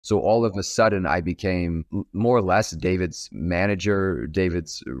So all of a sudden, I became more or less David's manager,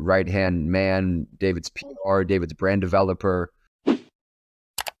 David's right-hand man, David's PR, David's brand developer.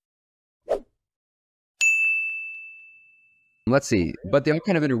 Let's see, but they all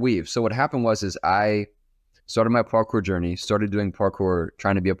kind of interweave. So what happened was, is I started my parkour journey, started doing parkour,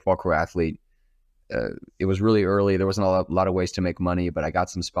 trying to be a parkour athlete. It was really early. There wasn't a lot of ways to make money, but I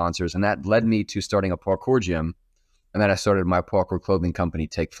got some sponsors, and that led me to starting a parkour gym. And then I started my parkour clothing company,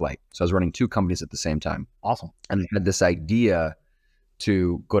 Take Flight. So I was running two companies at the same time. Awesome. And I had this idea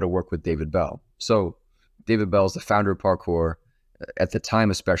to go to work with David Belle. So David Belle is the founder of parkour. At the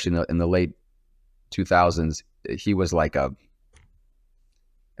time, especially in the late 2000s, he was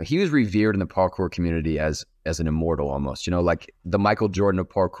he was revered in the parkour community as an immortal almost, you know, like the Michael Jordan of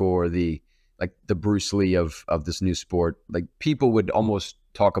parkour, the Bruce Lee of this new sport. Like people would almost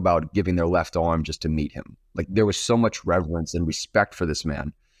talk about giving their left arm just to meet him. Like there was so much reverence and respect for this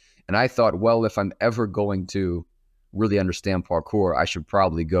man. And I thought, well, if I'm ever going to really understand parkour, I should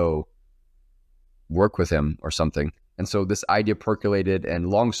probably go work with him or something. And so this idea percolated, and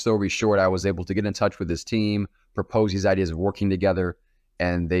long story short, I was able to get in touch with his team, propose these ideas of working together.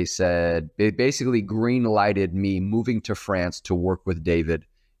 And they basically green lighted me moving to France to work with David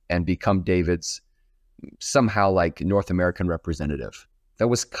and become David's somehow like North American representative. That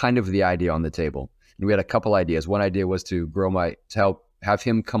was kind of the idea on the table. And we had a couple ideas. One idea was to help have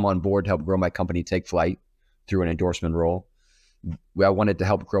him come on board to help grow my company, Take Flight, through an endorsement role. I wanted to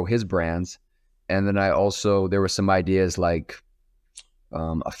help grow his brands. And then there were some ideas like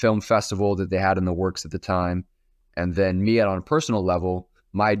a film festival that they had in the works at the time. And then me on a personal level,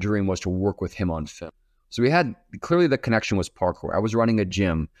 my dream was to work with him on film. So clearly the connection was parkour. I was running a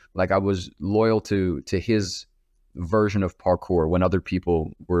gym. Like I was loyal to his version of parkour when other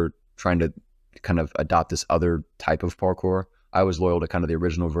people were trying to kind of adopt this other type of parkour. I was loyal to kind of the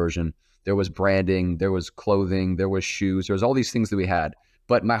original version. There was branding, there was clothing, there was shoes, there was all these things that we had.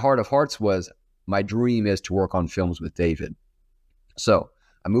 But my heart of hearts was, my dream is to work on films with David. So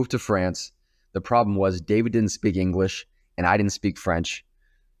I moved to France. The problem was David didn't speak English and I didn't speak French.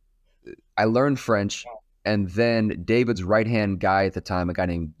 I learned French, and then David's right-hand guy at the time, a guy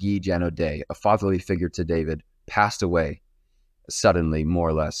named Guy Janaudet, a fatherly figure to David, passed away suddenly, more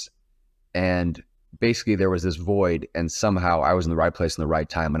or less. And basically there was this void, and somehow I was in the right place in the right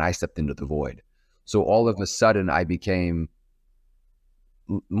time, and I stepped into the void. So all of a sudden I became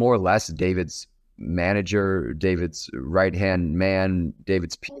more or less David's manager, David's right-hand man,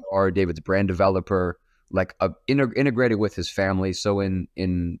 David's PR, David's brand developer, like integrated with his family. So in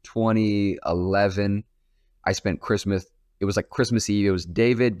 2011, I spent Christmas. It was like Christmas Eve. It was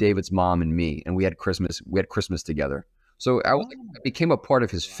David's mom, and me, and we had Christmas together. So I became a part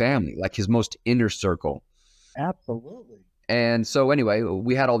of his family, like his most inner circle. Absolutely. And so anyway,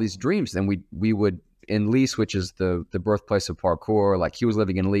 we had all these dreams. Then we would in Nice, which is the birthplace of parkour. Like he was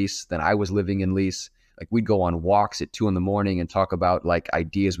living in Nice, then I was living in Nice. Like we'd go on walks at 2 a.m. and talk about like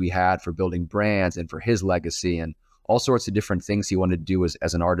ideas we had for building brands and for his legacy and all sorts of different things he wanted to do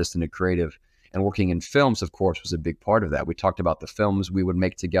as an artist and a creative. And working in films, of course, was a big part of that. We talked about the films we would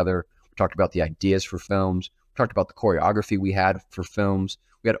make together. We talked about the ideas for films. We talked about the choreography we had for films.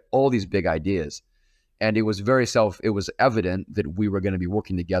 We had all these big ideas. And it was evident that we were going to be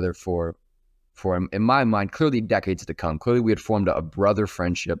working together for, in my mind, clearly decades to come. Clearly we had formed a brother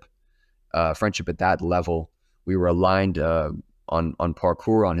friendship at that level. We were aligned on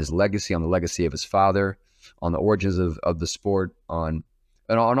parkour, on his legacy, on the legacy of his father, on the origins of the sport, on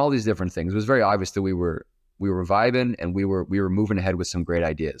all these different things. It was very obvious that we were vibing, and we were moving ahead with some great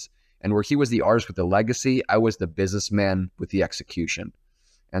ideas. And where he was the artist with the legacy, I was the businessman with the execution.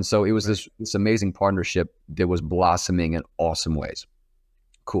 And so it was this amazing partnership that was blossoming in awesome ways.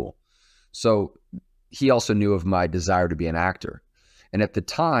 Cool. So he also knew of my desire to be an actor. And at the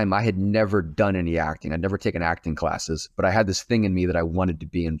time, I had never done any acting. I'd never taken acting classes, but I had this thing in me that I wanted to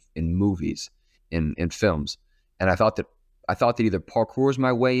be in movies, in films. And I thought that either parkour was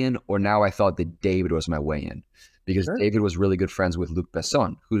my way in, or now I thought that David was my way in, because David was really good friends with Luc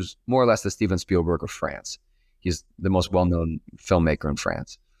Besson, who's more or less the Steven Spielberg of France. He's the most well-known filmmaker in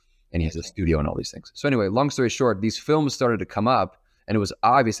France, and he has a studio and all these things. So anyway, long story short, these films started to come up, and it was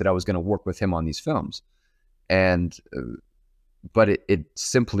obvious that I was going to work with him on these films. But it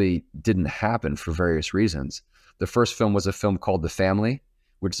simply didn't happen for various reasons. The first film was a film called The Family,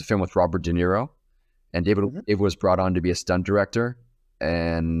 which is a film with Robert De Niro. And David was brought on to be a stunt director.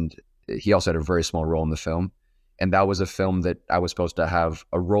 And he also had a very small role in the film. And that was a film that I was supposed to have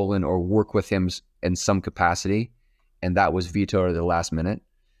a role in or work with him in some capacity. And that was vetoed at the last minute.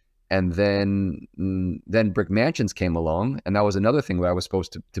 And then Brick Mansions came along, and that was another thing where I was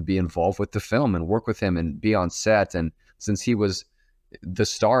supposed to be involved with the film and work with him and be on set. And since he was the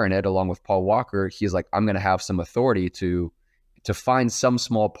star in it, along with Paul Walker, he's like, I'm going to have some authority to find some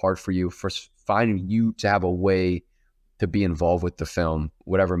small part for you, for finding you to have a way to be involved with the film,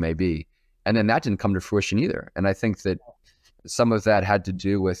 whatever it may be. And then that didn't come to fruition either. And I think that some of that had to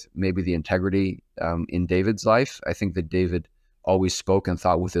do with maybe the integrity in David's life. I think that David always spoke and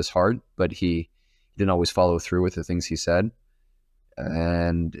thought with his heart, but he didn't always follow through with the things he said.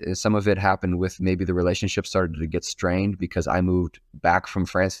 And some of it happened with maybe the relationship started to get strained because I moved back from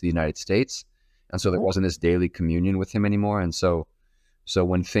France to the United States. And so there wasn't this daily communion with him anymore. And so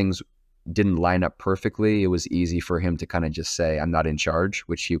when things didn't line up perfectly, it was easy for him to kind of just say, I'm not in charge,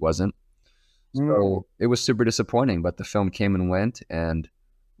 which he wasn't. So it was super disappointing, but the film came and went, and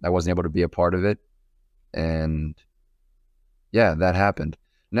I wasn't able to be a part of it. And yeah, that happened.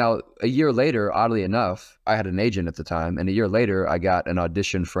 Now, a year later, oddly enough, I had an agent at the time, and a year later, I got an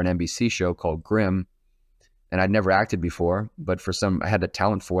audition for an NBC show called Grimm, and I'd never acted before, but I had a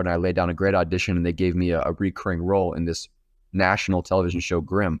talent for it, and I laid down a great audition, and they gave me a recurring role in this national television show,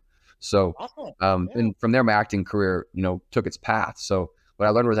 Grimm. So, and from there, my acting career, took its path. So what I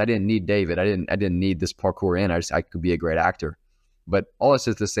learned was I didn't need David. I didn't need this parkour in. I could be a great actor. But all this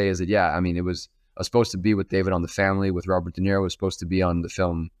is to say is that, yeah, I mean, I was supposed to be with David on The Family with Robert De Niro. I was supposed to be on the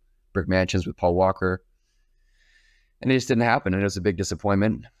film Brick Mansions with Paul Walker. And it just didn't happen. And it was a big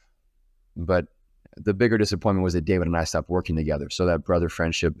disappointment. But the bigger disappointment was that David and I stopped working together. So that brother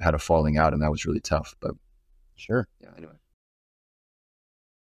friendship had a falling out, and that was really tough. But sure. Yeah, anyway.